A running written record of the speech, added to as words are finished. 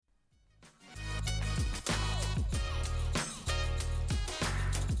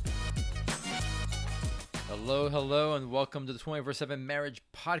Hello, and welcome to the 24/7 Marriage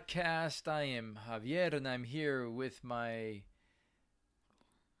Podcast. I am Javier, and I'm here with my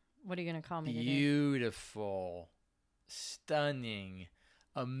What are you going to call me today? beautiful, stunning,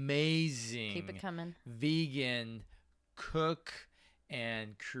 amazing, Keep it coming. vegan cook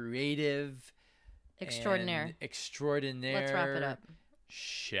and creative Extraordinaire. and extraordinaire. Let's wrap it up.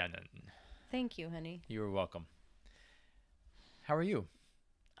 Shannon. Thank you, honey. You're welcome. How are you?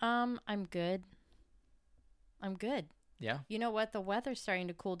 I'm good. I'm good. Yeah? You know what? The weather's starting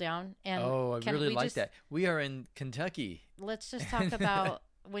to cool down. And Oh, I can really we like just- that. We are in Kentucky. Let's just talk about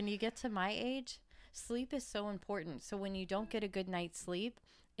when you get to my age, sleep is so important. So when you don't get a good night's sleep,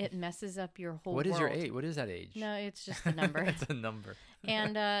 it messes up your whole What is your world. age? What is that age? No, it's just a number. It's a number.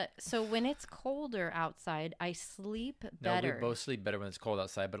 And so when it's colder outside, I sleep better. No, we both sleep better when it's cold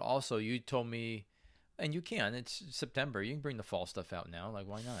outside. But also, you told me, and you can. It's September. You can bring the fall stuff out now. Like,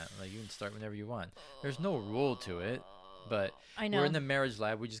 why not? Like, you can start whenever you want. There's no rule to it. But I know. we're in the marriage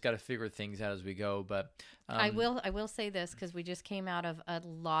lab. We just got to figure things out as we go. But I will say this because we just came out of a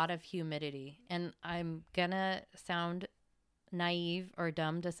lot of humidity, and I'm gonna sound naive or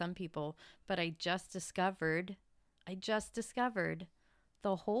dumb to some people, but I just discovered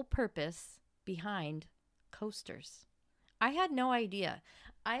the whole purpose behind coasters. I had no idea.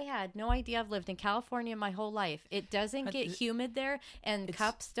 I've lived in California my whole life. It doesn't get humid there, and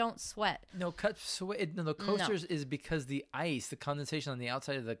cups don't sweat. No, the coasters is because the ice, the condensation on the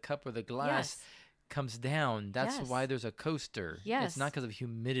outside of the cup or the glass Yes. comes down. That's Yes. why there's a coaster. Yes. It's not because of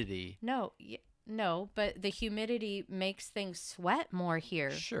humidity. No, but the humidity makes things sweat more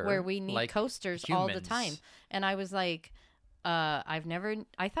here, Sure, where we need like coasters all the humans. time. And I was like,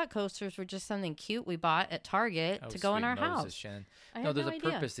 I thought coasters were just something cute we bought at Target Oh, to go in sweet our Moses, house. Shannon. I No, had there's no a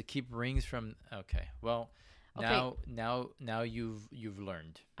idea. purpose to keep rings from. Okay, well, Okay. now you've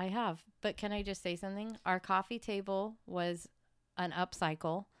learned. I have, but can I just say something? Our coffee table was an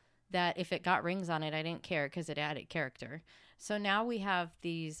upcycle that if it got rings on it, I didn't care because it added character. So now we have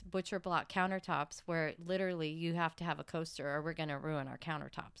these butcher block countertops where literally you have to have a coaster or we're going to ruin our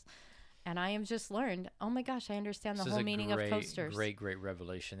countertops. And I have just learned, oh my gosh, I understand the This whole is a meaning of coasters. Great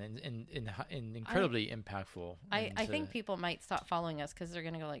revelation, and incredibly impactful. I And, think people might stop following us because they're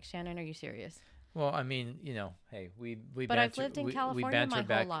going to go like, Shannon, are you serious? Well, I mean, hey, we But I've lived in California we banter my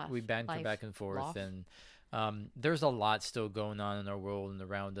back, whole we banter life. back and forth, Life. and there's a lot still going on in our world and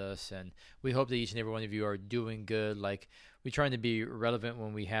around us, and we hope that each and every one of you are doing good. Like, we're trying to be relevant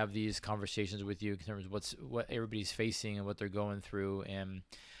when we have these conversations with you in terms of what everybody's facing and what they're going through, and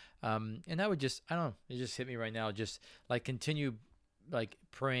I would just, I don't know, it just hit me right now, just like continue like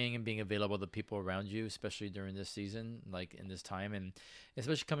praying and being available to people around you, especially during this season, like in this time, and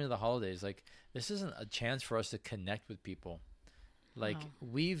especially coming to the holidays. Like, this isn't a chance for us to connect with people. Like,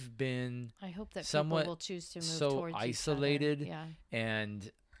 we've been I hope that somewhat people will choose to move so towards isolated, each other. Yeah.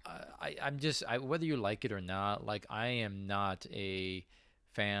 and I'm just, whether you like it or not, like, I am not a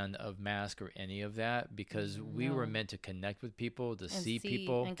fan of mask or any of that, because we were No. meant to connect with people, to And see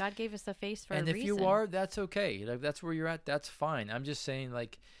people. And God gave us a face for And a if reason. you are, that's okay. Like, that's where you're at. That's fine. I'm just saying,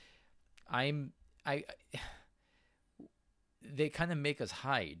 like, they kind of make us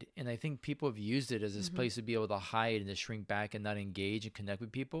hide. And I think people have used it as this place to be able to hide and to shrink back and not engage and connect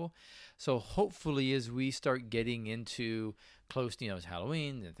with people. So hopefully, as we start getting into close, it's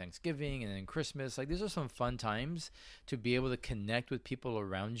Halloween and Thanksgiving and then Christmas, like, these are some fun times to be able to connect with people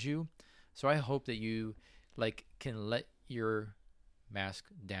around you. So I hope that you, like, can let your mask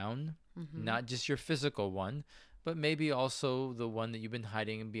down, not just your physical one, but maybe also the one that you've been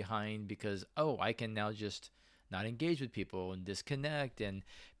hiding behind because, I can now just not engage with people and disconnect. And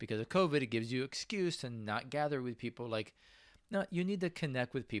because of COVID, it gives you an excuse to not gather with people. Like, no, you need to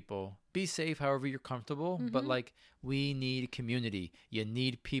connect with people. Be safe however you're comfortable, but, like, we need community. You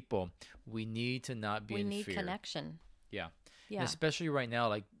need people. We need to not be in fear. We need connection. Yeah. Yeah. And especially right now,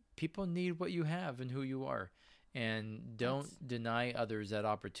 like, people need what you have and who you are. And don't deny others that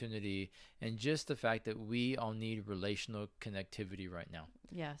opportunity. And just the fact that we all need relational connectivity right now.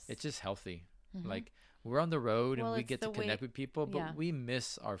 Yes. It's just healthy. Like, we're on the road and Well, we it's get to the way- connect with people, but yeah. we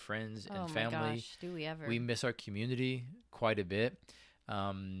miss our friends oh and my family. gosh, do we ever? We miss our community quite a bit.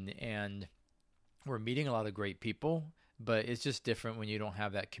 And we're meeting a lot of great people, but it's just different when you don't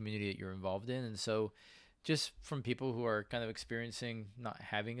have that community that you're involved in. And so, just from people who are kind of experiencing not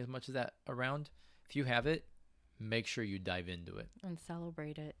having as much of that around, if you have it, make sure you dive into it. and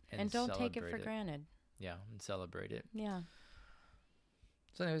celebrate it. And And don't take it for celebrate it. granted. Yeah, and celebrate it. Yeah.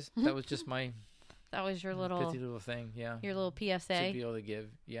 So anyways, that was just my That was your pithy little little thing. Yeah. your little To PSA, be able to give.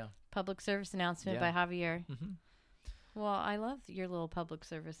 Yeah. public service announcement Yeah. by Javier. Mm-hmm. Well, I love your little public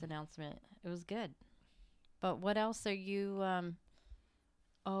service announcement. It was good. But what else are you?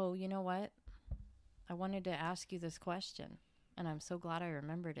 Oh, you know what? I wanted to ask you this question, and I'm so glad I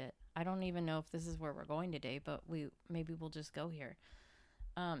remembered it. I don't even know if this is where we're going today, but maybe we'll just go here.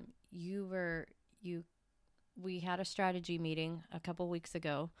 We had a strategy meeting a couple weeks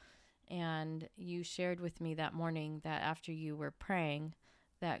ago, and you shared with me that morning that after you were praying,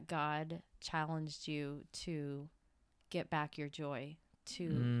 that God challenged you to get back your joy.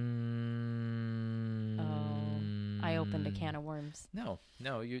 I opened a can of worms. No,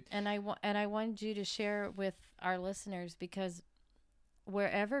 you. And I wanted you to share with our listeners, because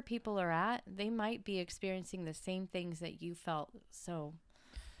wherever people are at, they might be experiencing the same things that you felt. So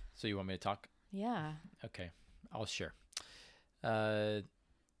you want me to talk? Yeah. Okay, I'll share.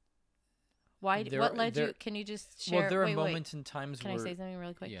 What led you? Can you just share? Well, there are moments and times Can I say something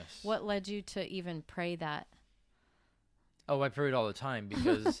really quick? Yes. What led you to even pray that? Oh, I pray it all the time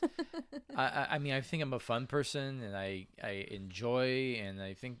because I mean, I think I'm a fun person and I enjoy, and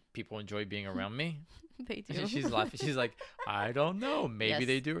I think people enjoy being around me. They do. She's laughing. She's like, I don't know. Maybe yes,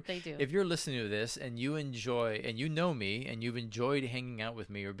 they do. They do. If you're listening to this and you enjoy, and you know me, and you've enjoyed hanging out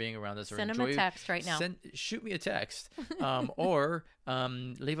with me or being around us, or send them a text right now. Shoot me a text, or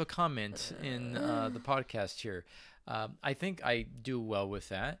leave a comment in the podcast here. I think I do well with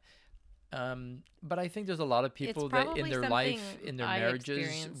that. But I think there's a lot of people that in their life, in their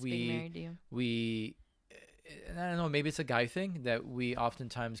marriages, we, and I don't know, maybe it's a guy thing that we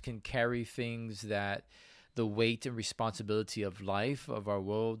oftentimes can carry things that the weight and responsibility of life, of our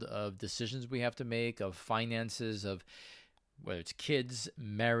world, of decisions we have to make, of finances, of whether it's kids,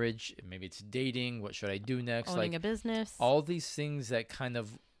 marriage, maybe it's dating, what should I do next? Owning a business. All these things that kind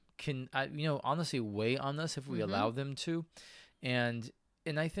of can, honestly weigh on us if we allow them to. And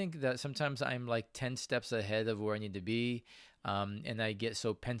I think that sometimes I'm like 10 steps ahead of where I need to be. And I get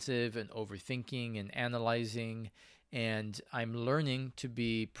so pensive and overthinking and analyzing, and I'm learning to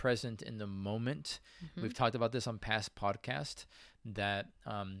be present in the moment. We've talked about this on past podcasts, that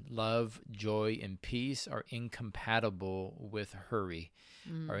love, joy, and peace are incompatible with hurry,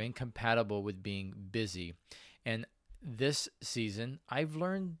 are incompatible with being busy. And this season, I've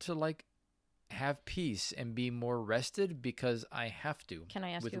learned to have peace and be more rested because I have to. Can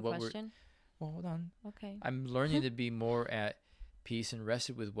I ask you a question? Well, hold on. Okay. I'm learning to be more at peace and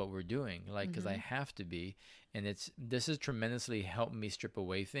rested with what we're doing, because I have to be. And this has tremendously helped me strip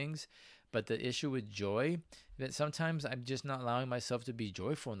away things. But the issue with joy, that sometimes I'm just not allowing myself to be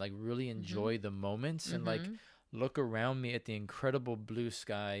joyful and really enjoy the moments and look around me at the incredible blue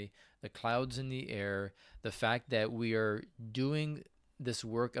sky, the clouds in the air, the fact that we are doing this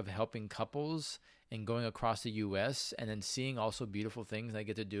work of helping couples and going across the U.S. and then seeing also beautiful things. I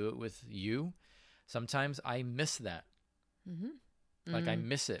get to do it with you. Sometimes I miss that. I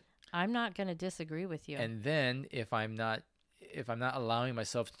miss it. I'm not going to disagree with you. And then if I'm not allowing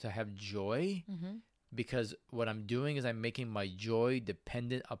myself to have joy, because what I'm doing is I'm making my joy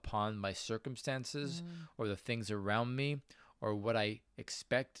dependent upon my circumstances or the things around me or what I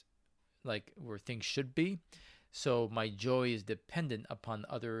expect, where things should be. So my joy is dependent upon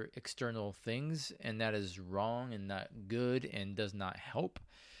other external things, and that is wrong and not good and does not help.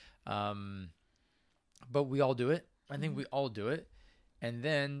 But we all do it. I think we all do it. And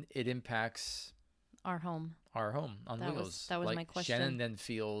then it impacts our home on wheels. That was my question. Shannon then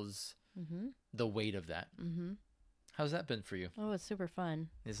feels the weight of that. How's that been for you? Oh, it's super fun.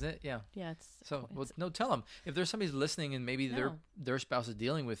 Isn't it? Yeah. Yeah. Tell them. If there's somebody's listening and maybe their spouse is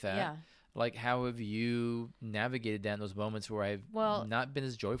dealing with that. Yeah. How have you navigated that in those moments where I've not been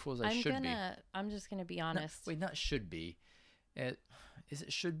as joyful as I should be? I'm just going to be honest. Not should be. Is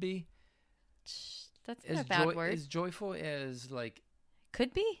it should be? That's not a bad word. As joyful as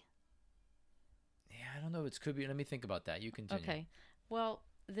Could be? Yeah, I don't know if it's could be. Let me think about that. You continue. Okay. Well,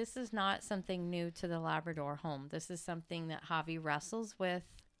 this is not something new to the Labrador home. This is something that Javi wrestles with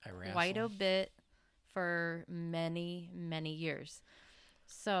quite a bit for many, many years.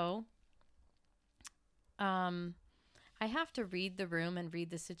 So I have to read the room and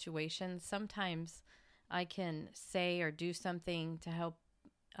read the situation. Sometimes I can say or do something to help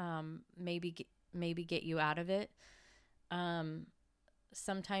maybe get you out of it.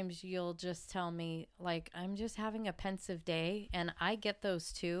 Sometimes you'll just tell me, I'm just having a pensive day, and I get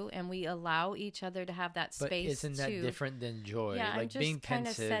those too, and we allow each other to have that space. But isn't that different than joy? Yeah, I'm just being kind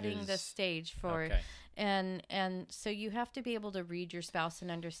of setting the stage for it. And so you have to be able to read your spouse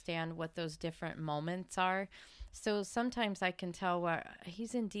and understand what those different moments are. So sometimes I can tell where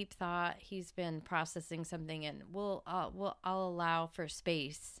he's in deep thought, he's been processing something, and I'll allow for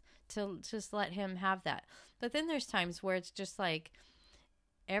space to just let him have that. But then there's times where it's just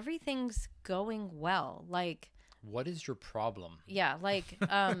everything's going well. Like, what is your problem? yeah, like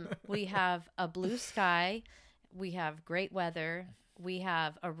we have a blue sky, we have great weather, we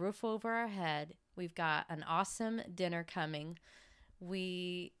have a roof over our head, we've got an awesome dinner coming.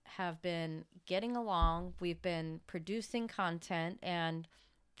 We have been getting along, we've been producing content, and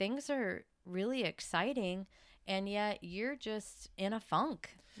things are really exciting, and yet you're just in a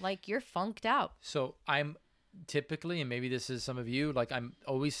funk. Like, you're funked out. So I'm typically, and maybe this is some of you, like I'm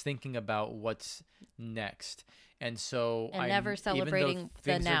always thinking about what's next. And so And never celebrating even though the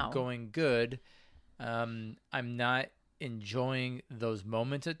things now. are going good, I'm not enjoying those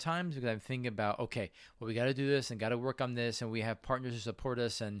moments at times because I'm thinking about, okay, well, we got to do this and got to work on this, and we have partners who support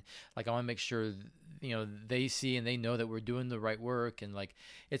us, and like I want to make sure they see and they know that we're doing the right work, and like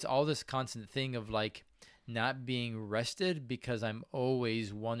it's all this constant thing of like not being rested because I'm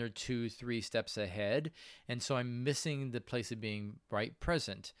always 1 or 2, 3 steps ahead, and so I'm missing the place of being right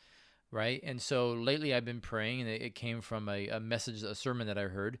present. Right. And so lately I've been praying, and it came from a message, a sermon that I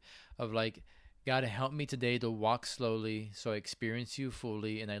heard of like, God, help me today to walk slowly so I experience you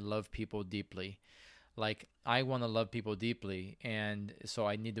fully and I love people deeply. Like, I want to love people deeply, and so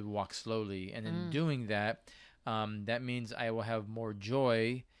I need to walk slowly. And in doing that, that means I will have more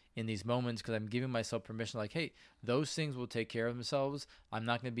joy in these moments because I'm giving myself permission, like, hey, those things will take care of themselves. I'm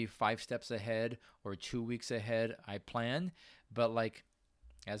not going to be 5 steps ahead or 2 weeks ahead. I plan, but like,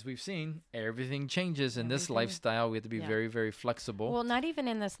 as we've seen, everything changes in this lifestyle. We have to be very, very flexible. Well, not even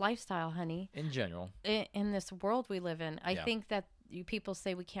in this lifestyle, honey. In general. In this world we live in. I think that people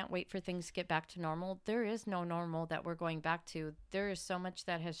say we can't wait for things to get back to normal. There is no normal that we're going back to. There is so much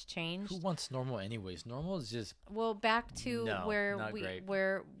that has changed. Who wants normal anyways? Normal is just... Well, back to great.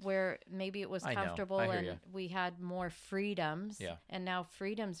 where maybe it was comfortable and we had more freedoms. Yeah. And now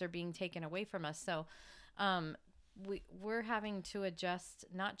freedoms are being taken away from us. So, we're having to adjust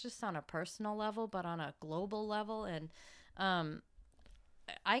not just on a personal level, but on a global level. And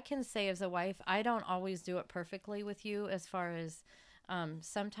I can say as a wife, I don't always do it perfectly with you as far as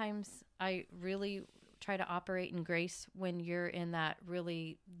sometimes I really try to operate in grace when you're in that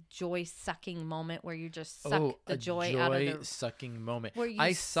really joy-sucking moment where you just suck the joy out of the... joy-sucking moment. Where you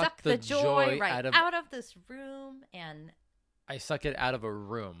I suck the joy right out of this room, and... I suck it out of a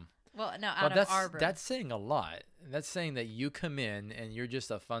room. Well, no, out of our room. That's saying a lot. That's saying that you come in and you're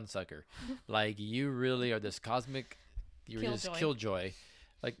just a fun sucker. Like, you really are this cosmic, you're just killjoy.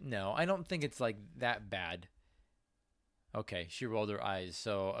 Like, no, I don't think it's like that bad. Okay, she rolled her eyes.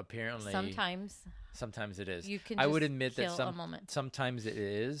 So apparently, sometimes it is. You can. I would admit that sometimes it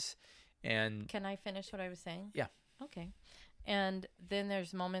is. And can I finish what I was saying? Yeah. Okay. And then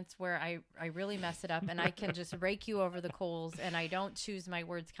there's moments where I really mess it up, and I can just rake you over the coals, and I don't choose my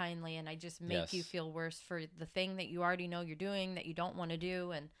words kindly, and I just make you feel worse for the thing that you already know you're doing that you don't want to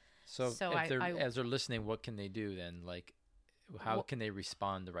do. And so as they're listening, what can they do then? Like, how can they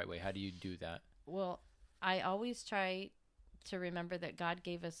respond the right way? How do you do that? Well, I always try to remember that God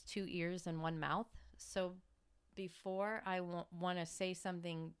gave us 2 ears and 1 mouth. So before I want to say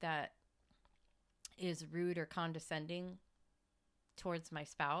something that is rude or condescending towards my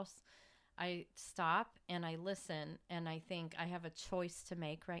spouse, I stop and I listen, and I think I have a choice to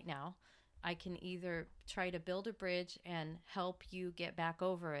make right now. I can either try to build a bridge and help you get back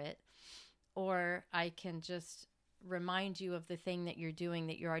over it, or I can just remind you of the thing that you're doing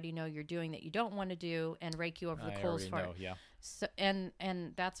that you already know you're doing that you don't want to do, and rake you over the coals for it. Yeah. So and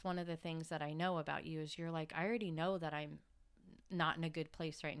that's one of the things that I know about you is you're like, I already know that I'm not in a good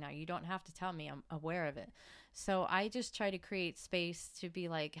place right now. You don't have to tell me. I'm aware of it. So I just try to create space to be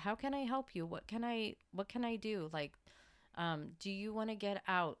like, how can I help you? What can I do? Like, do you want to get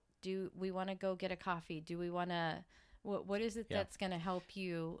out? Do we want to go get a coffee? Do we want to, what is it that's going to help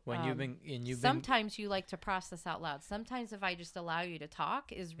you? When sometimes you like to process out loud. Sometimes if I just allow you to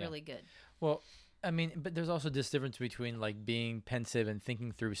talk is really good. Well, I mean, but there's also this difference between like being pensive and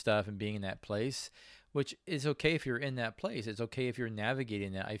thinking through stuff and being in that place, which is okay if you're in that place. It's okay if you're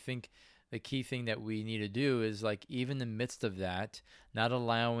navigating that. I think the key thing that we need to do is like, even in the midst of that, not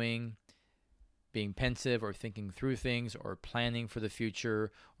allowing being pensive or thinking through things or planning for the future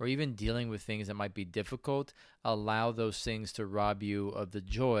or even dealing with things that might be difficult, allow those things to rob you of the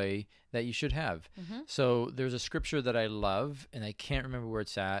joy that you should have. Mm-hmm. So there's a scripture that I love, and I can't remember where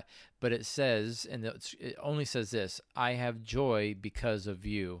it's at, but it says, and it only says this: I have joy because of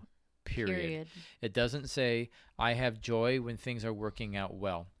you, period. It doesn't say, I have joy when things are working out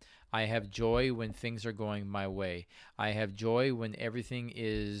well. I have joy when things are going my way. I have joy when everything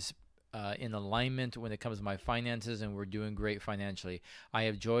is in alignment when it comes to my finances and we're doing great financially. I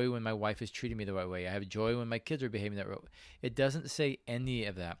have joy when my wife is treating me the right way. I have joy when my kids are behaving that way. It doesn't say any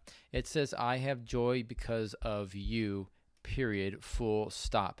of that. It says I have joy because of you, period, full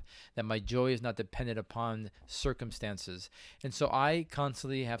stop. That my joy is not dependent upon circumstances. And so I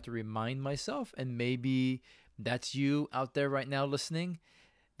constantly have to remind myself, and maybe that's you out there right now listening,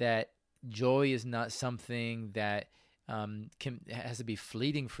 that joy is not something that has to be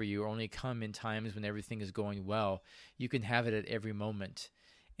fleeting for you or only come in times when everything is going well. You can have it at every moment.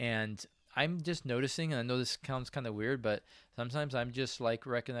 And I'm just noticing, and I know this sounds kind of weird, but sometimes I'm just like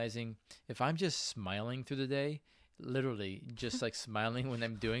recognizing if I'm just smiling through the day, literally just like smiling when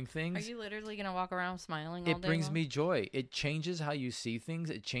I'm doing things. Are you literally going to walk around smiling all day It brings long? me joy. It changes how you see things.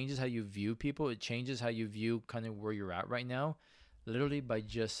 It changes how you view people. It changes how you view kind of where you're at right now, literally by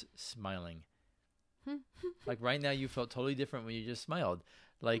just smiling. Like right now you felt totally different when you just smiled.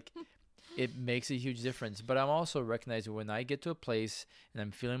 Like it makes a huge difference. But I'm also recognizing when I get to a place and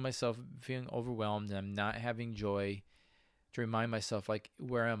I'm feeling myself feeling overwhelmed and I'm not having joy, to remind myself, like,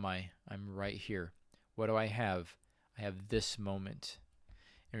 where am I? I'm right here. What do I have? I have this moment.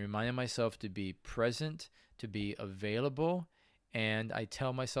 And reminding myself to be present, to be available. And I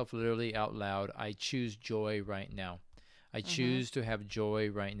tell myself literally out loud, I choose joy right now. I choose to have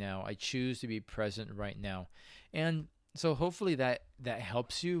joy right now. I choose to be present right now. And so hopefully that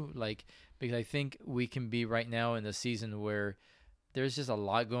helps you, like, because I think we can be right now in a season where there's just a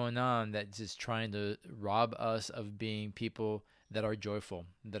lot going on that's just trying to rob us of being people that are joyful,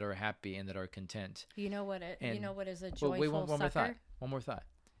 that are happy, and that are content. You know what is a joyful wait, one sucker? more thought.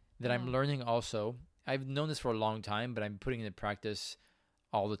 That I'm learning also. I've known this for a long time, but I'm putting it in practice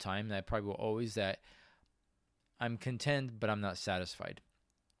all the time, and I probably will always, that I'm content, but I'm not satisfied.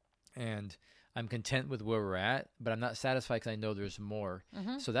 And I'm content with where we're at, but I'm not satisfied because I know there's more.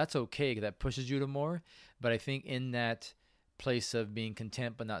 So that's okay. That pushes you to more. But I think in that place of being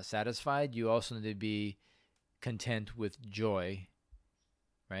content but not satisfied, you also need to be content with joy,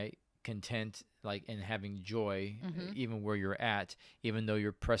 right? Content, like, in having joy, even where you're at, even though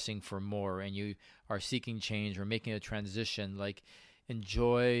you're pressing for more and you are seeking change or making a transition. Like,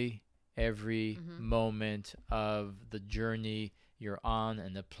 enjoy every moment of the journey you're on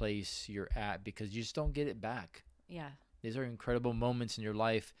and the place you're at, because you just don't get it back. Yeah. These are incredible moments in your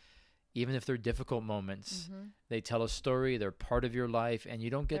life, even if they're difficult moments. They tell a story, they're part of your life, and you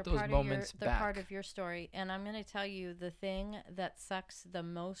don't get those moments back. They're part of your story. And I'm going to tell you, the thing that sucks the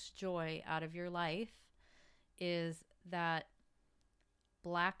most joy out of your life is that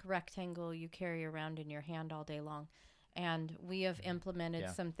black rectangle you carry around in your hand all day long. And we have implemented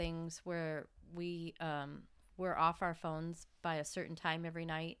some things where we're off our phones by a certain time every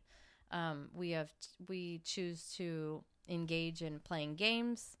night. We choose to engage in playing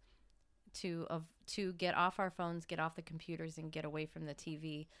games, to get off our phones, get off the computers, and get away from the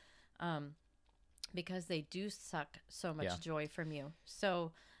TV, because they do suck so much joy from you.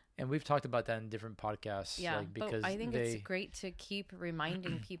 So. And we've talked about that in different podcasts. Yeah, like, because but I think it's great to keep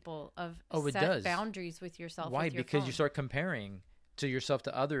reminding people of set boundaries with yourself. Why? With your because phone. you start comparing to yourself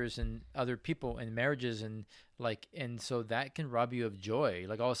to others and other people and marriages, and so that can rob you of joy.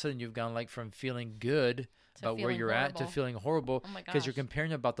 Like, all of a sudden you've gone, like, from feeling good about where you're at to feeling horrible, because you're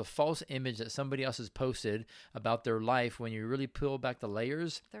comparing about the false image that somebody else has posted about their life, when you really peel back the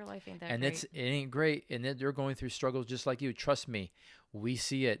layers. Their life ain't that and great. it ain't great, and they're going through struggles just like you. Trust me, we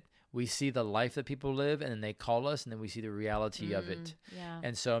see it. We see the life that people live, and then they call us, and then we see the reality of it. Yeah,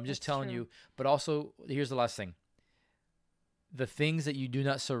 and so I'm just telling true. you, but also, here's the last thing. The things that you do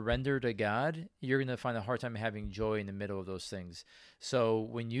not surrender to God, you're going to find a hard time having joy in the middle of those things. So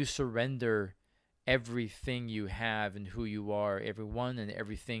when you surrender everything you have and who you are, everyone and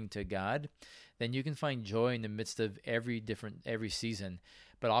everything to God, then you can find joy in the midst of every season.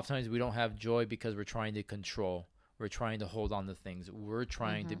 But oftentimes we don't have joy because we're trying to control. We're trying to hold on to things. We're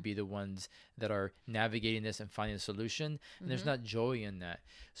trying to be the ones that are navigating this and finding a solution. And there's not joy in that.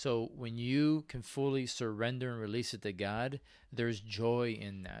 So when you can fully surrender and release it to God, there's joy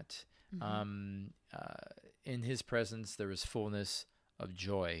in that. In His presence, there is fullness of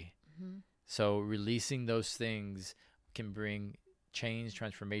joy. So releasing those things can bring change,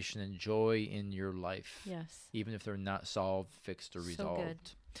 transformation, and joy in your life. Yes. Even if they're not solved, fixed, or resolved.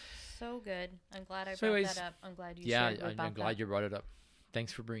 Good. So good. I'm glad I brought anyways, that up. I'm glad you shared about that. I'm glad you brought it up.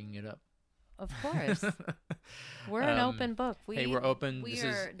 Thanks for bringing it up. Of course. We're an open book. We're open. We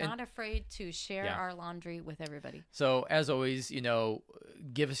are not afraid to share our laundry with everybody. So as always,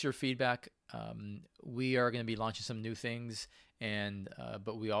 give us your feedback. We are going to be launching some new things,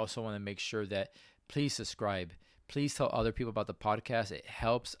 but we also want to make sure that please subscribe. Please tell other people about the podcast. It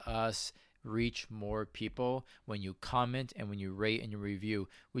helps us reach more people when you comment and when you rate and you review.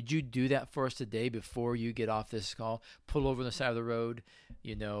 Would you do that for us today before you get off this call? Pull over on the side of the road,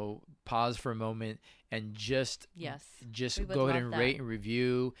 pause for a moment, and just go ahead and rate and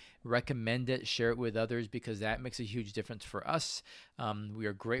review, recommend it, share it with others, because that makes a huge difference for us. We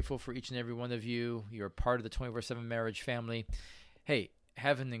are grateful for each and every one of you. You're a part of the 24/7 Marriage family. Hey,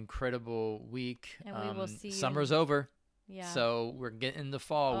 have an incredible week. And we will see you. Summer's over. Yeah. So we're getting into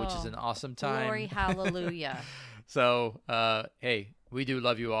fall, which is an awesome time. Glory, hallelujah. So, hey, we do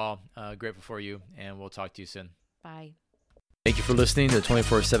love you all. Grateful for you, and we'll talk to you soon. Bye. Thank you for listening to the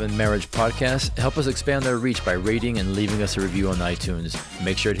 24/7 Marriage Podcast. Help us expand our reach by rating and leaving us a review on iTunes.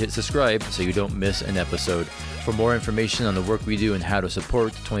 Make sure to hit subscribe so you don't miss an episode. For more information on the work we do and how to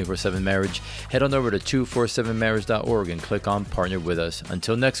support 24/7 Marriage, head on over to 247marriage.org and click on Partner with Us.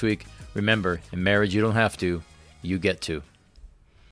 Until next week, remember, in marriage you don't have to, you get to.